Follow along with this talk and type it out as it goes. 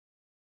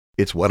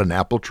It's what an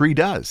apple tree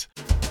does.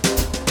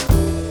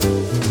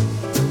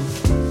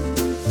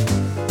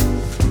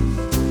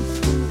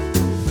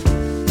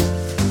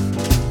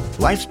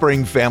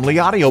 LifeSpring Family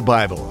Audio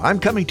Bible. I'm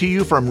coming to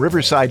you from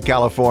Riverside,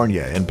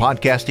 California, and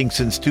podcasting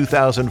since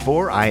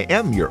 2004. I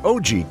am your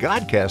OG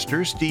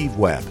Godcaster, Steve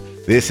Webb.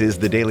 This is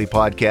the daily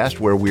podcast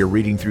where we're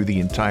reading through the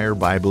entire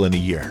Bible in a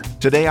year.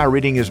 Today our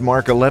reading is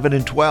Mark 11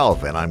 and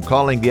 12, and I'm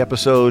calling the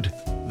episode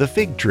The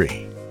Fig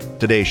Tree.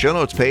 Today's show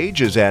notes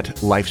page is at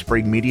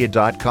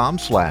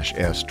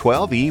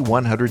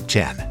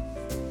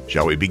lifespringmedia.com/S12E110.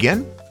 Shall we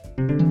begin?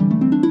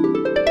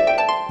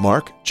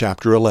 Mark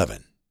chapter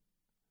 11.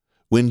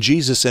 When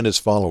Jesus and his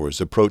followers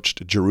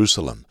approached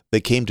Jerusalem, they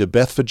came to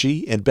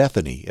Bethphage and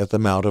Bethany at the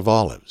Mount of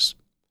Olives.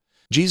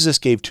 Jesus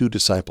gave 2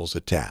 disciples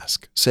a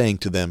task, saying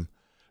to them,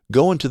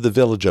 "Go into the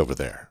village over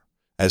there.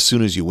 As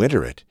soon as you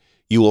enter it,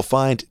 you will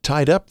find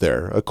tied up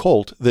there a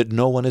colt that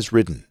no one has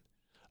ridden.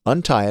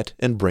 Untie it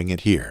and bring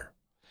it here.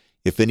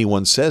 If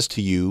anyone says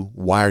to you,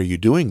 'Why are you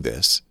doing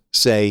this?'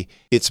 say,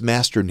 'Its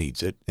master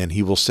needs it, and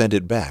he will send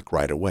it back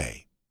right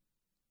away.'"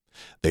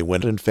 They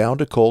went and found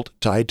a colt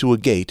tied to a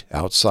gate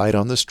outside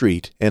on the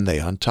street, and they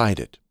untied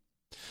it.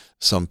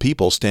 Some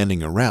people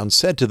standing around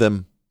said to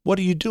them, "What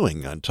are you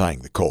doing untying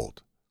the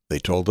colt?" They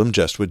told them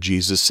just what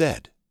Jesus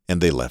said,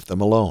 and they left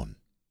them alone.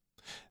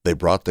 They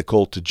brought the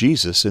colt to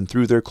Jesus and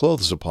threw their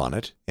clothes upon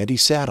it, and he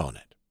sat on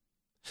it.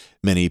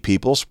 Many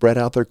people spread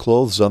out their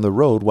clothes on the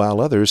road,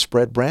 while others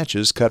spread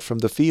branches cut from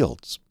the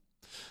fields.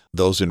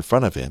 Those in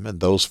front of him and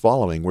those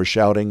following were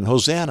shouting,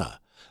 "Hosanna!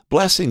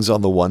 Blessings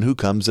on the one who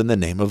comes in the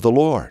name of the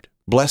Lord!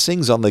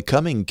 Blessings on the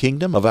coming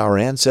kingdom of our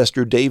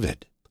ancestor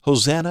David!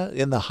 Hosanna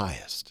in the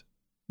highest!"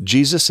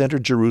 Jesus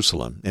entered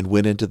Jerusalem and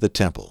went into the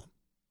temple.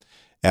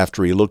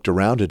 After he looked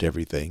around at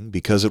everything,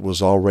 because it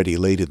was already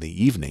late in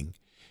the evening,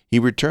 he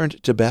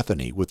returned to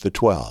Bethany with the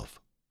 12.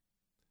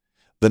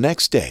 The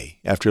next day,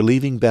 after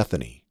leaving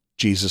Bethany,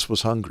 Jesus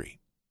was hungry.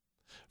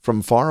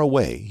 From far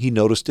away he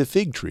noticed a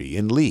fig tree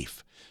in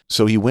leaf,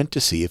 so he went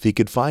to see if he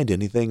could find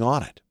anything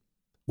on it.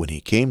 When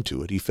he came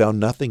to it, he found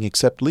nothing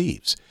except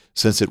leaves,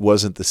 since it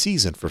wasn't the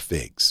season for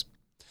figs.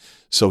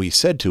 So he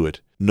said to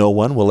it, "No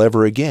one will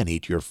ever again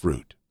eat your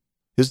fruit."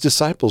 His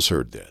disciples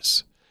heard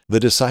this. The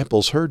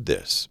disciples heard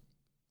this.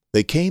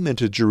 They came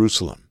into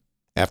Jerusalem.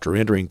 After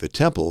entering the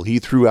temple, he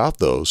threw out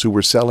those who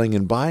were selling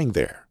and buying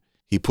there.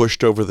 He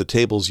pushed over the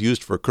tables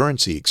used for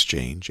currency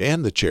exchange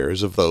and the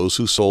chairs of those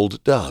who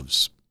sold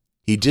doves.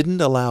 He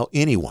didn't allow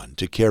anyone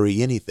to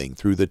carry anything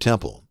through the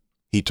temple.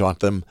 He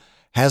taught them,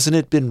 "Hasn't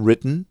it been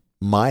written,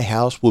 'My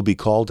house will be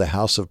called a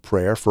house of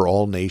prayer for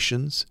all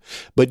nations'?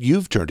 But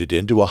you've turned it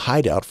into a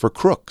hideout for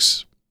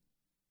crooks."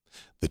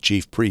 The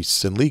chief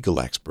priests and legal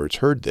experts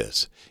heard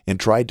this and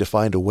tried to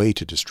find a way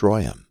to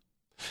destroy him.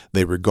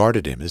 They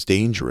regarded him as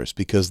dangerous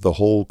because the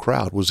whole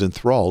crowd was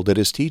enthralled at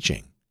his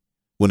teaching.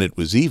 When it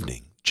was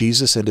evening,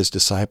 Jesus and his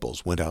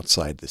disciples went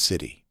outside the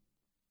city.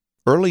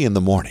 Early in the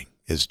morning,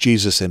 as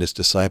Jesus and his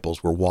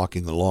disciples were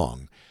walking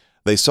along,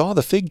 they saw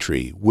the fig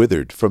tree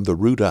withered from the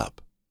root up.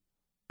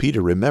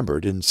 Peter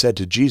remembered and said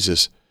to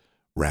Jesus,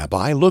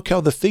 "Rabbi, look how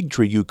the fig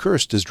tree you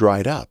cursed is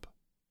dried up."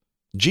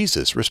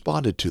 Jesus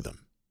responded to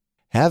them,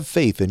 "Have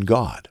faith in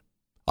God.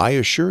 I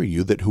assure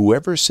you that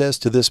whoever says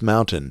to this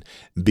mountain,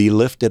 'Be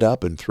lifted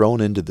up and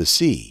thrown into the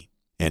sea,'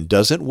 and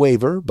doesn't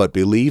waver but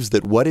believes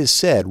that what is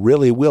said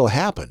really will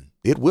happen,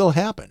 it will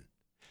happen.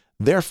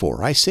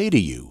 Therefore, I say to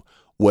you,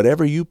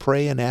 whatever you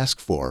pray and ask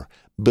for,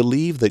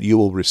 believe that you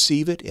will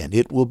receive it, and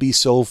it will be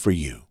so for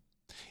you.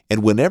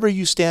 And whenever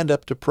you stand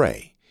up to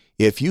pray,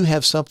 if you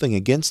have something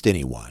against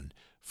anyone,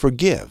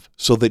 forgive,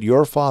 so that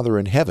your Father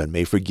in heaven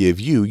may forgive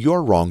you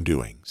your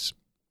wrongdoings."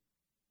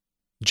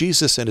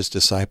 Jesus and his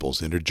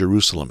disciples entered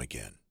Jerusalem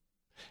again.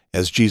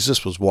 As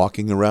Jesus was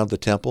walking around the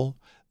temple,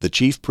 the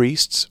chief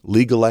priests,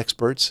 legal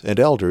experts, and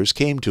elders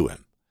came to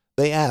him.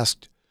 They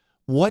asked,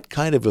 "What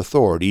kind of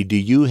authority do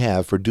you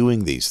have for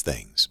doing these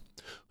things?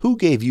 Who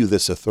gave you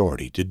this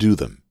authority to do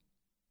them?"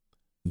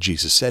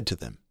 Jesus said to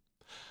them,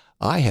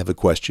 "I have a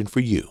question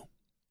for you.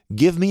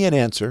 Give me an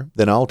answer,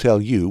 then I'll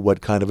tell you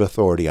what kind of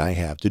authority I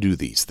have to do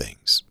these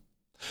things.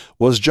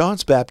 Was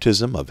John's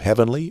baptism of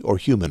heavenly or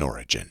human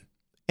origin?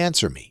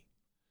 Answer me."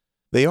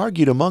 They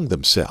argued among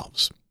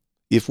themselves.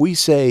 If we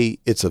say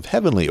it's of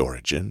heavenly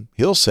origin,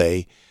 he'll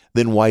say,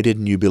 "Then why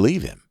didn't you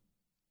believe him?"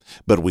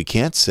 But we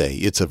can't say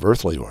it's of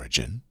earthly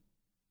origin.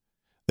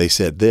 They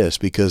said this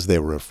because they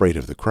were afraid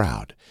of the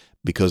crowd,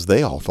 because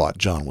they all thought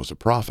John was a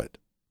prophet.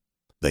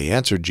 They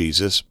answered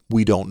Jesus,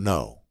 "We don't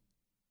know."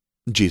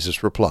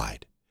 Jesus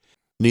replied,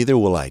 "Neither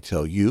will I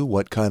tell you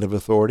what kind of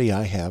authority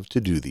I have to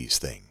do these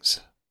things."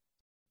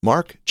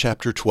 Mark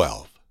chapter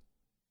 12.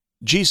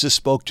 Jesus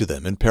spoke to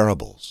them in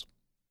parables.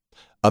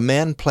 A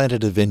man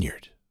planted a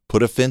vineyard,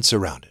 put a fence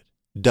around it,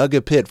 dug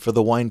a pit for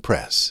the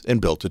winepress,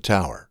 and built a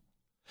tower.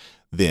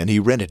 Then he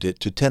rented it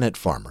to tenant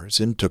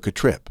farmers and took a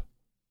trip.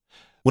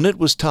 When it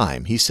was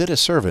time, he sent a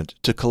servant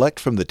to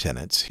collect from the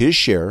tenants his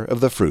share of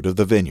the fruit of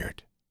the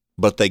vineyard.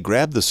 But they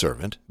grabbed the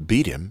servant,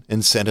 beat him,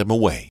 and sent him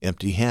away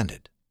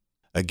empty-handed.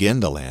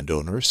 Again the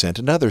landowner sent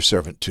another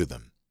servant to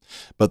them.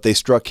 But they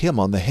struck him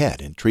on the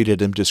head and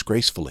treated him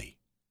disgracefully.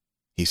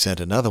 He sent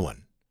another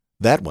one.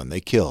 That one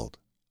they killed.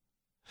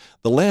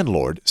 The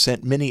landlord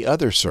sent many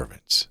other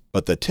servants,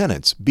 but the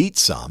tenants beat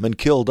some and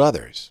killed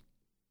others.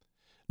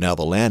 Now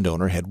the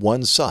landowner had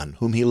one son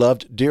whom he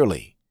loved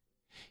dearly.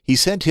 He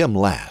sent him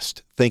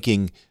last,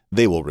 thinking,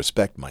 "They will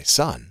respect my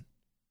son."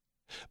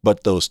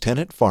 But those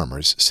tenant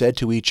farmers said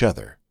to each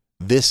other,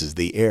 "This is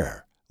the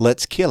heir.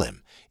 Let's kill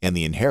him, and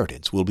the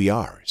inheritance will be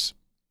ours."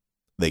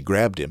 They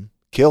grabbed him,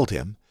 killed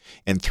him,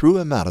 and threw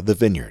him out of the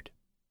vineyard.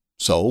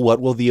 So what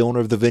will the owner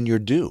of the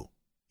vineyard do?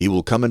 He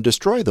will come and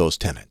destroy those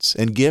tenants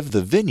and give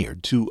the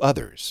vineyard to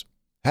others.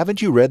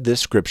 Haven't you read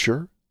this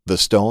scripture? The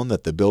stone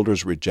that the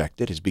builders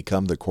rejected has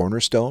become the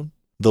cornerstone.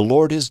 The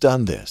Lord has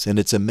done this, and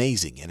it's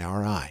amazing in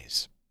our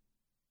eyes.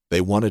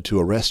 They wanted to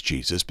arrest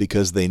Jesus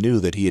because they knew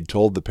that he had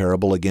told the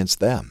parable against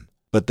them,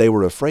 but they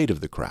were afraid of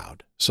the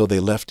crowd, so they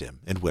left him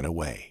and went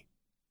away.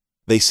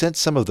 They sent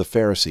some of the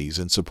Pharisees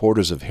and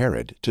supporters of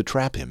Herod to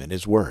trap him in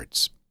his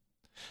words.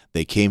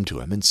 They came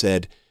to him and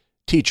said,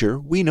 "Teacher,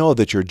 we know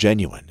that you're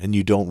genuine and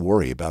you don't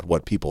worry about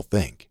what people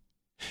think.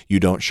 You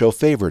don't show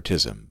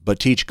favoritism, but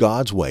teach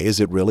God's way as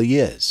it really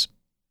is.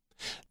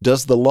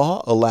 Does the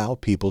law allow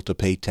people to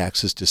pay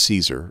taxes to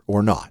Caesar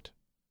or not?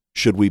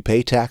 Should we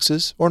pay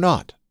taxes or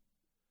not?"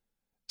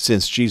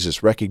 Since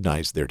Jesus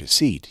recognized their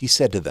deceit, he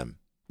said to them,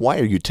 "Why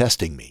are you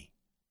testing me?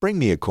 Bring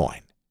me a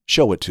coin.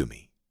 Show it to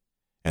me."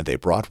 And they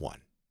brought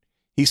one.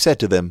 He said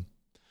to them,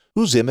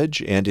 "Whose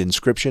image and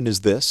inscription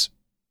is this?"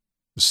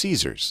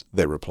 "Caesar's,"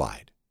 they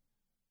replied.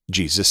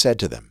 Jesus said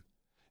to them,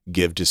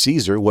 "Give to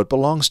Caesar what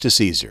belongs to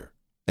Caesar,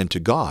 and to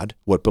God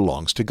what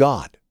belongs to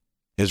God."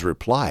 His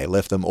reply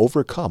left them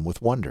overcome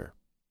with wonder.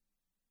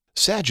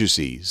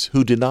 Sadducees,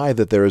 who deny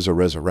that there is a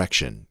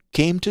resurrection,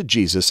 came to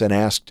Jesus and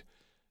asked,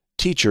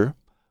 "Teacher,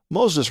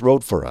 Moses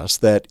wrote for us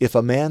that if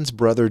a man's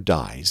brother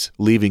dies,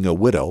 leaving a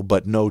widow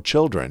but no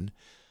children,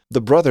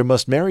 the brother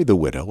must marry the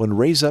widow and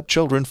raise up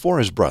children for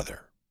his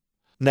brother.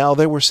 Now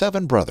there were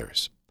 7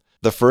 brothers.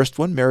 The first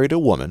one married a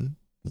woman.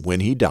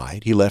 When he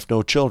died, he left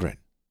no children.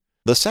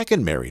 The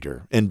second married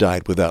her and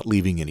died without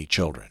leaving any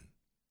children.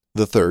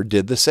 The third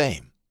did the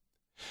same.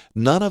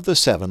 None of the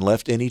 7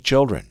 left any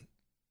children.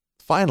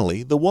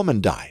 Finally, the woman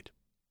died.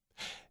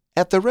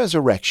 At the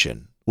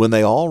resurrection, when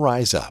they all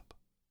rise up,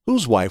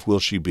 whose wife will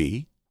she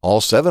be? All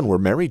 7 were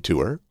married to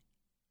her."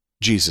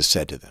 Jesus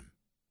said to them,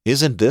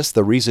 "Isn't this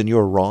the reason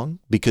you're wrong,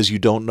 because you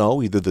don't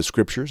know either the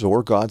Scriptures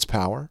or God's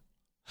power?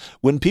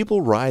 When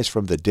people rise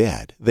from the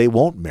dead, they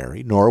won't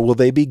marry, nor will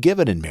they be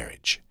given in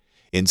marriage.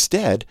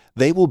 Instead,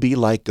 they will be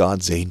like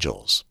God's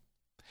angels.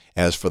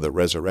 As for the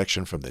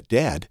resurrection from the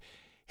dead,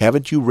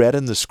 haven't you read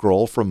in the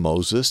scroll from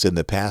Moses, in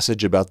the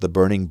passage about the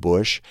burning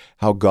bush,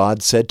 how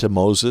God said to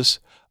Moses,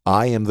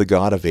 'I am the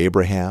God of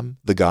Abraham,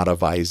 the God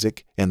of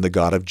Isaac, and the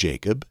God of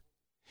Jacob'?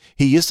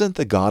 He isn't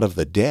the God of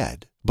the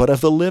dead, but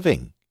of the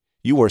living.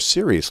 You are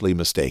seriously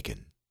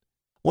mistaken."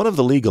 One of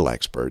the legal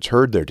experts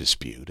heard their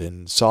dispute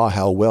and saw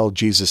how well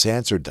Jesus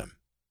answered them.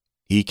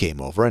 He came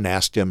over and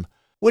asked him,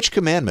 "Which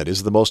commandment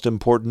is the most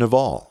important of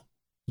all?"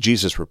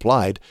 Jesus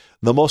replied,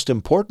 "The most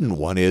important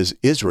one is,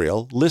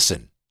 'Israel,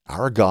 listen,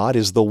 our God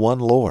is the one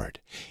Lord,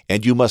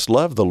 and you must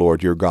love the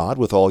Lord your God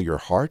with all your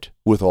heart,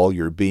 with all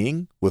your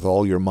being, with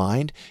all your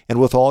mind,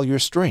 and with all your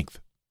strength.'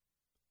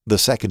 The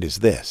second is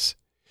this,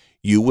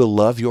 'You will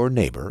love your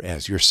neighbor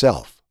as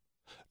yourself.'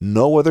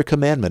 No other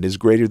commandment is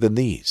greater than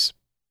these."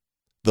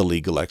 The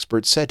legal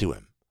expert said to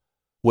him,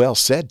 "Well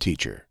said,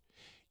 teacher.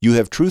 You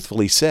have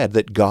truthfully said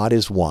that God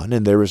is one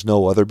and there is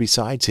no other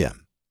besides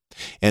him.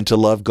 And to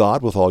love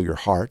God with all your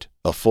heart,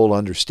 a full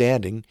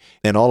understanding,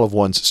 and all of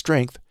one's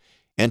strength,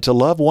 and to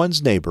love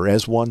one's neighbor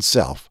as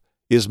oneself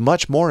is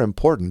much more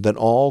important than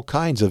all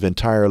kinds of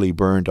entirely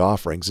burned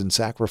offerings and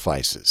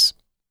sacrifices."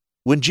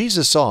 When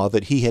Jesus saw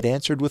that he had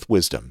answered with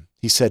wisdom,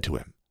 he said to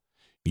him,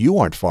 "You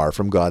aren't far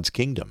from God's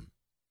kingdom."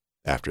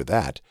 After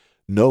that,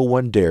 no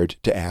one dared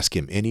to ask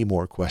him any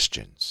more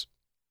questions.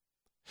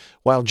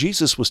 While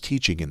Jesus was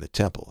teaching in the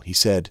temple, he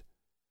said,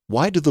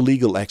 "Why do the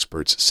legal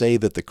experts say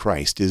that the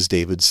Christ is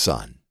David's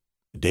son?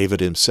 David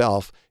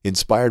himself,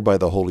 inspired by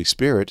the Holy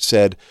Spirit,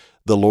 said,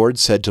 'The Lord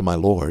said to my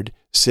Lord,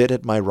 sit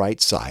at my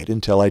right side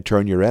until I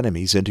turn your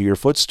enemies into your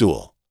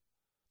footstool.'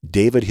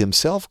 David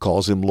himself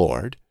calls him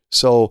Lord,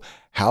 so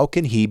how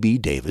can he be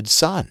David's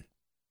son?"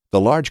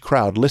 The large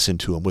crowd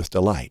listened to him with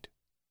delight.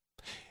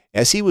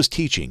 As he was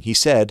teaching, he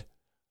said,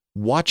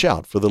 "Watch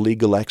out for the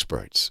legal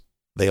experts.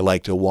 They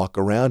like to walk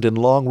around in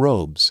long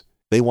robes.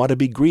 They want to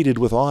be greeted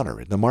with honor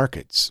in the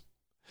markets.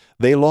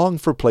 They long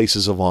for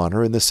places of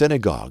honor in the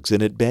synagogues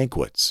and at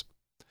banquets.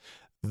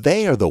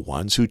 They are the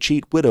ones who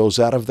cheat widows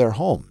out of their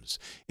homes,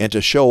 and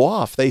to show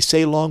off they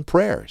say long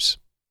prayers.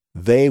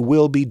 They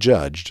will be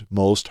judged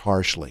most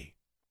harshly."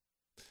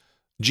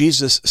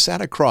 Jesus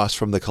sat across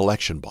from the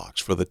collection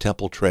box for the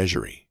temple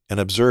treasury and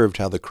observed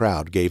how the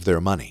crowd gave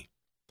their money.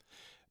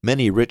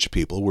 Many rich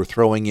people were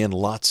throwing in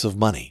lots of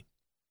money.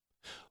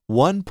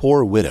 One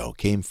poor widow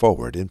came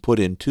forward and put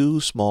in 2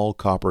 small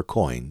copper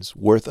coins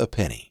worth a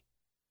penny.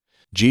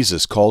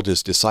 Jesus called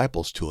his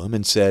disciples to him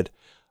and said,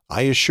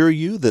 I assure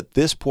you that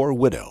this poor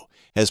widow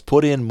has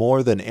put in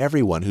more than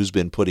everyone who's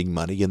been putting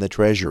money in the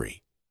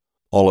treasury.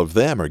 All of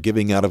them are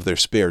giving out of their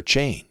spare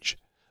change,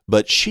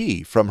 but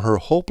she, from her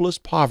hopeless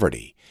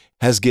poverty,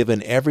 has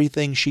given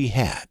everything she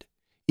had,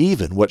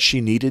 even what she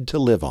needed to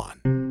live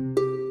on."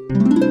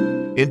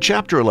 In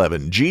chapter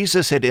 11,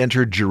 Jesus had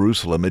entered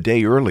Jerusalem a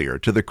day earlier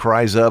to the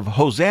cries of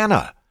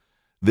Hosanna.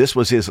 This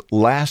was his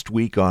last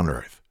week on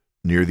earth.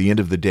 Near the end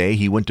of the day,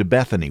 he went to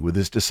Bethany with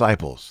his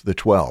disciples, the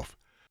 12.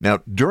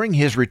 Now, during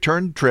his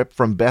return trip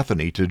from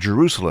Bethany to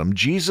Jerusalem,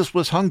 Jesus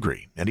was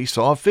hungry, and he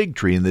saw a fig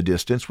tree in the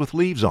distance with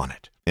leaves on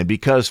it. And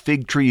because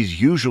fig trees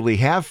usually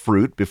have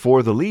fruit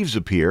before the leaves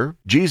appear,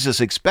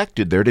 Jesus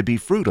expected there to be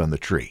fruit on the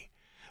tree.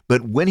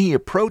 But when he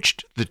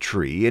approached the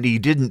tree and he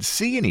didn't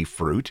see any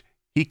fruit,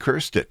 he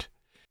cursed it.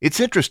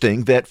 It's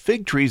interesting that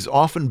fig trees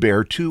often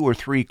bear 2 or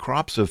 3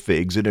 crops of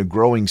figs in a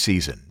growing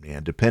season,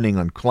 and depending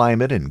on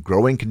climate and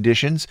growing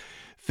conditions,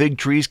 fig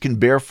trees can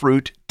bear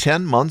fruit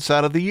 10 months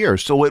out of the year,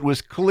 so it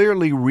was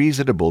clearly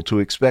reasonable to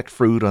expect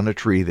fruit on a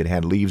tree that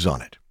had leaves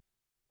on it.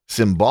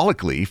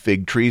 Symbolically,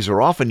 fig trees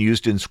are often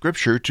used in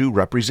Scripture to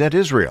represent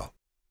Israel.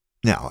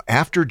 Now,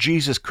 after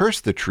Jesus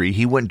cursed the tree,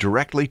 he went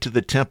directly to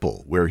the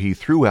temple, where he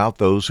threw out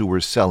those who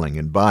were selling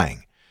and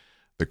buying.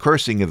 The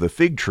cursing of the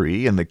fig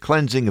tree and the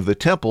cleansing of the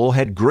temple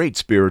had great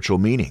spiritual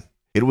meaning.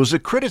 It was a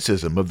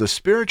criticism of the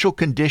spiritual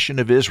condition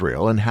of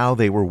Israel and how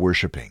they were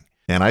worshiping.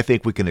 And I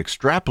think we can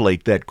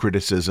extrapolate that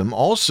criticism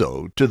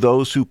also to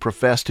those who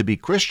profess to be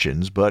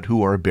Christians but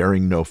who are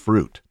bearing no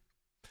fruit.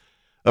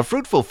 A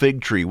fruitful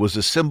fig tree was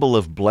a symbol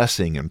of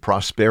blessing and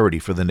prosperity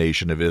for the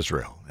nation of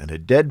Israel, and a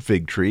dead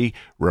fig tree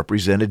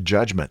represented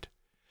judgment.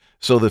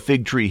 So the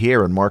fig tree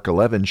here in Mark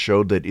 11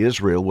 showed that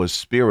Israel was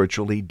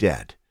spiritually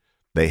dead.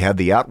 They had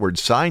the outward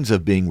signs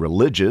of being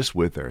religious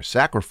with their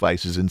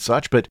sacrifices and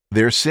such, but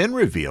their sin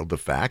revealed the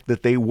fact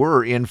that they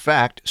were, in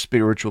fact,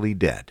 spiritually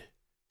dead.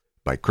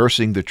 By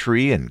cursing the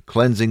tree and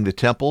cleansing the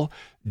temple,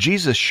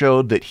 Jesus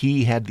showed that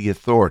he had the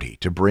authority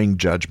to bring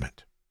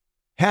judgment.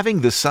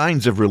 Having the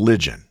signs of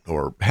religion,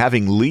 or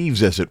having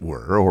leaves as it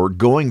were, or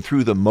going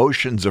through the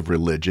motions of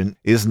religion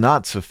is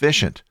not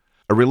sufficient.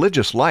 A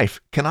religious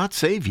life cannot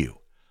save you.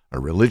 A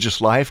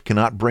religious life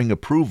cannot bring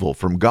approval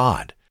from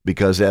God,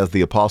 because as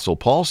the Apostle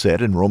Paul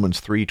said in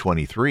Romans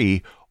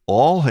 3:23,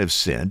 all have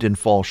sinned and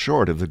fall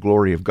short of the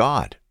glory of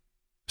God.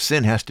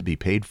 Sin has to be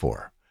paid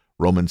for.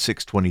 Romans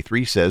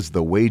 6:23 says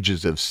the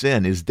wages of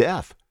sin is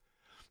death.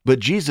 But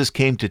Jesus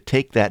came to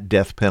take that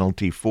death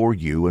penalty for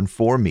you and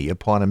for me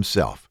upon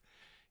himself.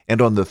 And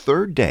on the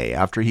 3rd day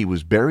after he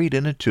was buried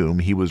in a tomb,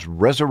 he was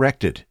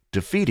resurrected,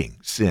 defeating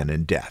sin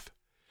and death.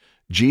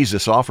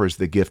 Jesus offers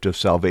the gift of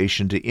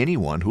salvation to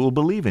anyone who will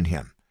believe in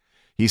him.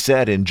 He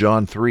said in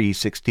John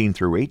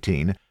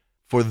 3:16-18,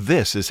 "For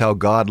this is how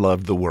God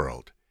loved the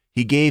world.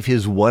 He gave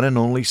his one and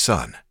only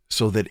Son,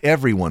 so that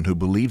everyone who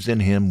believes in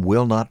him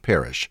will not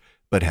perish,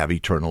 but have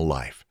eternal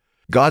life.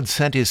 God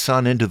sent his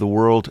Son into the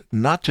world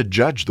not to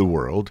judge the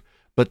world,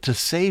 but to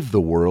save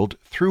the world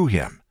through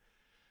him.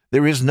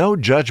 There is no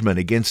judgment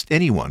against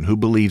anyone who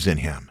believes in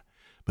him,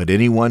 but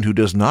anyone who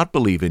does not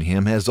believe in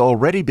him has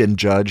already been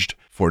judged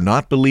for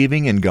not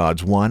believing in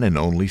God's one and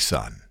only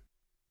Son."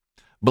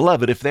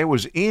 Beloved, if there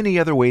was any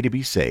other way to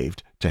be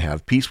saved, to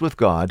have peace with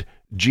God,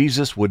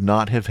 Jesus would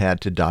not have had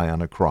to die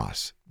on a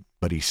cross.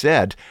 But he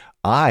said,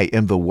 "I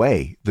am the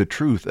way, the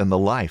truth, and the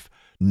life.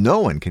 No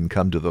one can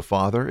come to the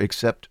Father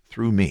except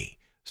through me."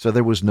 So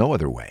there was no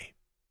other way.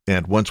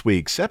 And once we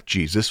accept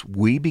Jesus,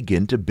 we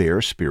begin to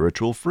bear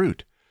spiritual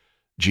fruit.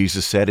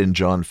 Jesus said in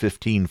John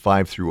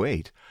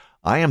 15:5-8,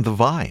 "I am the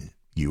vine,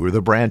 you are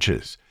the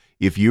branches.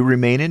 If you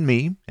remain in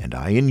me, and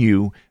I in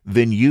you,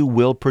 then you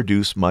will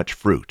produce much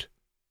fruit.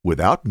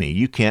 Without me,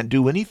 you can't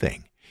do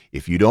anything.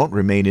 If you don't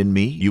remain in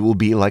me, you will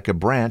be like a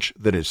branch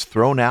that is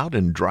thrown out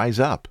and dries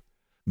up.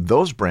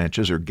 Those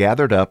branches are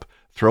gathered up,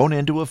 thrown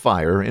into a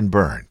fire, and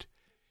burned.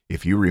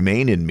 If you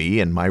remain in me,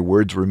 and my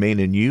words remain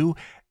in you,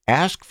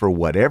 ask for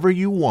whatever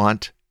you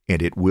want,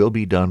 and it will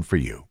be done for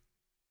you.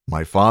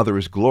 My Father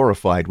is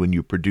glorified when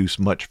you produce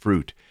much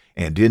fruit,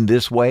 and in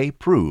this way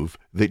prove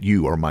that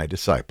you are my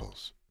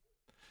disciples."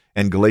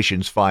 And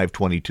Galatians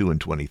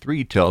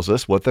 5:22-23 tells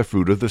us what the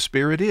fruit of the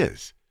Spirit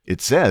is. It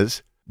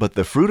says, "But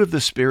the fruit of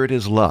the Spirit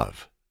is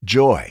love,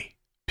 joy,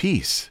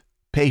 peace,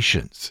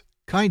 patience,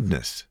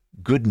 kindness,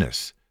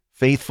 goodness,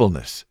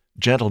 faithfulness,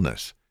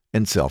 gentleness,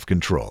 and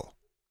self-control."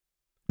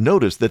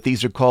 Notice that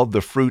these are called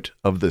the fruit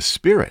of the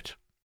Spirit.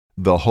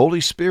 The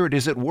Holy Spirit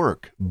is at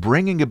work,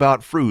 bringing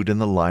about fruit in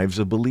the lives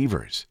of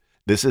believers.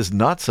 This is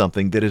not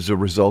something that is a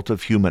result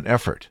of human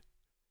effort.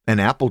 An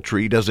apple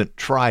tree doesn't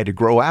try to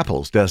grow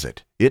apples, does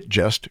it? It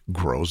just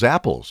grows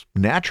apples.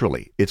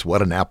 Naturally, it's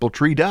what an apple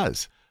tree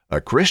does. A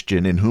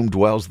Christian in whom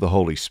dwells the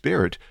Holy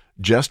Spirit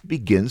just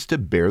begins to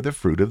bear the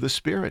fruit of the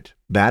Spirit.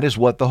 That is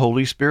what the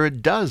Holy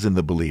Spirit does in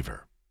the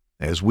believer.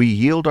 As we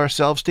yield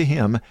ourselves to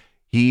him,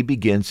 he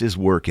begins his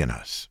work in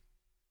us.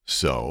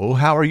 So,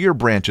 how are your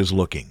branches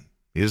looking?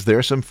 Is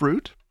there some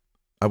fruit?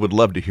 I would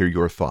love to hear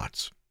your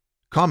thoughts.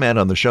 Comment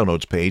on the show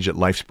notes page at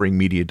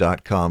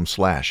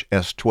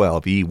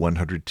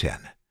lifespringmedia.com/S12E110.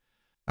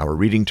 Our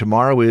reading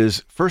tomorrow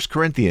is 1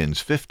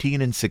 Corinthians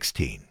 15 and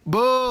 16.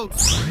 Boo!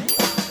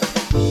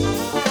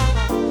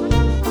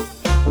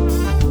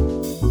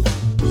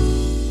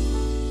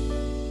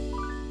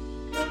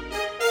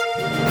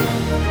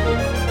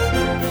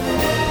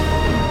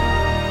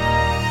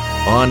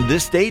 On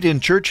this date in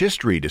church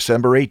history,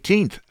 December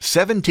 18th,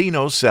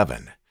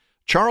 1707,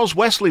 Charles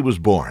Wesley was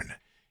born.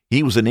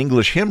 He was an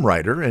English hymn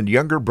writer and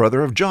younger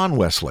brother of John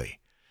Wesley.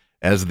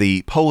 As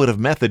the poet of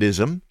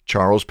Methodism,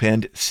 Charles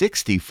penned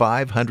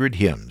 6,500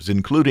 hymns,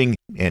 including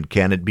And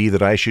Can It Be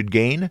That I Should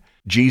Gain?,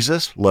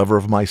 Jesus, Lover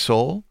of My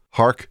Soul,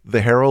 Hark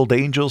the Herald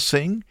Angels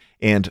Sing,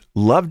 and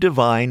Love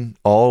Divine,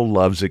 All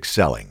Loves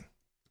Excelling.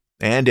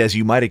 And as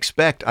you might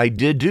expect, I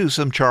did do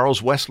some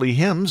Charles Wesley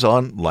hymns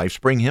on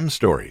LifeSpring Hymn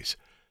Stories.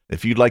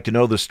 If you'd like to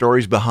know the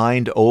stories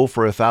behind Oh,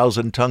 for a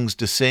Thousand Tongues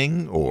to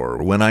Sing,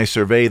 or When I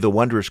Survey the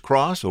Wondrous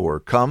Cross, or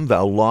Come,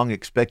 Thou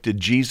Long-Expected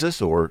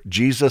Jesus, or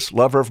Jesus,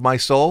 Lover of My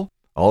Soul,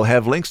 I'll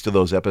have links to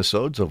those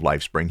episodes of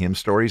LifeSpring Hymn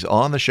Stories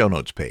on the show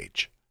notes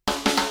page.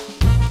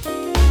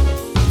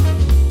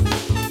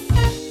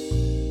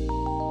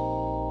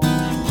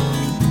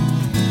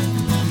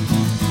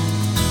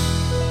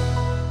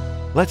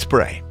 Let's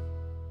pray.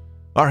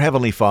 Our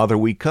Heavenly Father,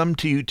 we come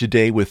to you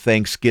today with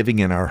thanksgiving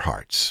in our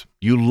hearts.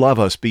 You love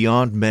us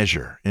beyond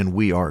measure, and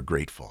we are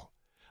grateful.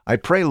 I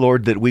pray,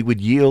 Lord, that we would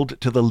yield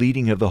to the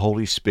leading of the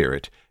Holy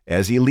Spirit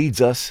as He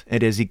leads us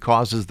and as He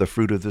causes the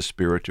fruit of the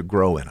Spirit to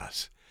grow in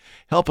us.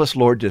 Help us,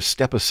 Lord, to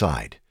step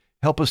aside.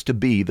 Help us to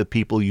be the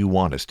people you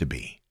want us to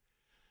be.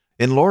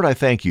 And Lord, I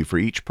thank you for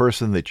each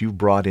person that you've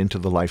brought into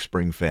the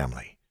LifeSpring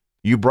family.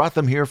 You brought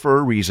them here for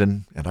a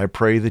reason, and I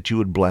pray that you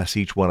would bless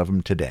each one of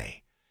them today.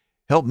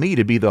 Help me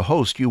to be the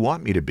host you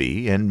want me to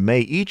be, and may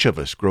each of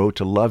us grow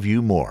to love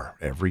you more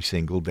every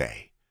single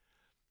day.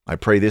 I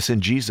pray this in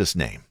Jesus'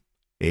 name.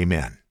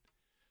 Amen.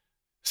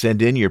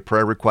 Send in your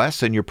prayer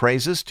requests and your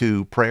praises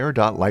to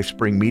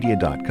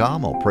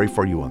prayer.lifespringmedia.com. I'll pray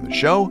for you on the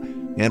show,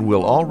 and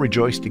we'll all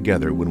rejoice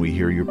together when we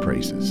hear your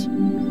praises.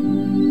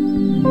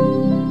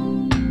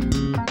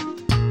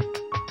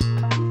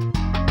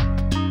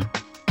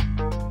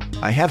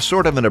 I have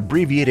sort of an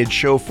abbreviated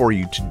show for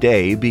you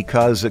today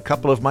because a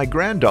couple of my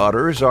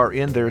granddaughters are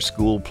in their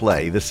school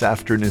play this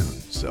afternoon.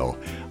 So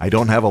I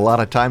don't have a lot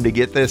of time to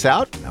get this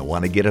out. I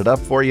want to get it up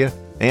for you,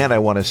 and I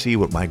want to see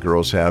what my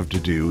girls have to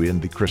do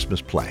in the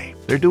Christmas play.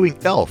 They're doing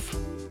Elf.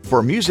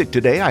 For music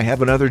today, I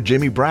have another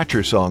Jimmy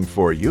Bratcher song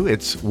for you.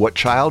 It's What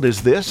Child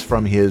Is This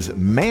from his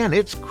Man,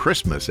 It's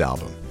Christmas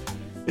album.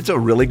 It's a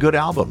really good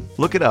album.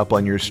 Look it up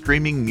on your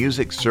streaming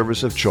music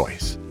service of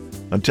choice.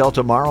 Until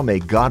tomorrow, may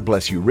God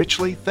bless you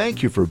richly.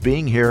 Thank you for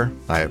being here.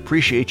 I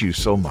appreciate you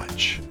so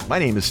much. My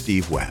name is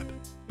Steve Webb.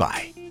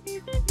 Bye.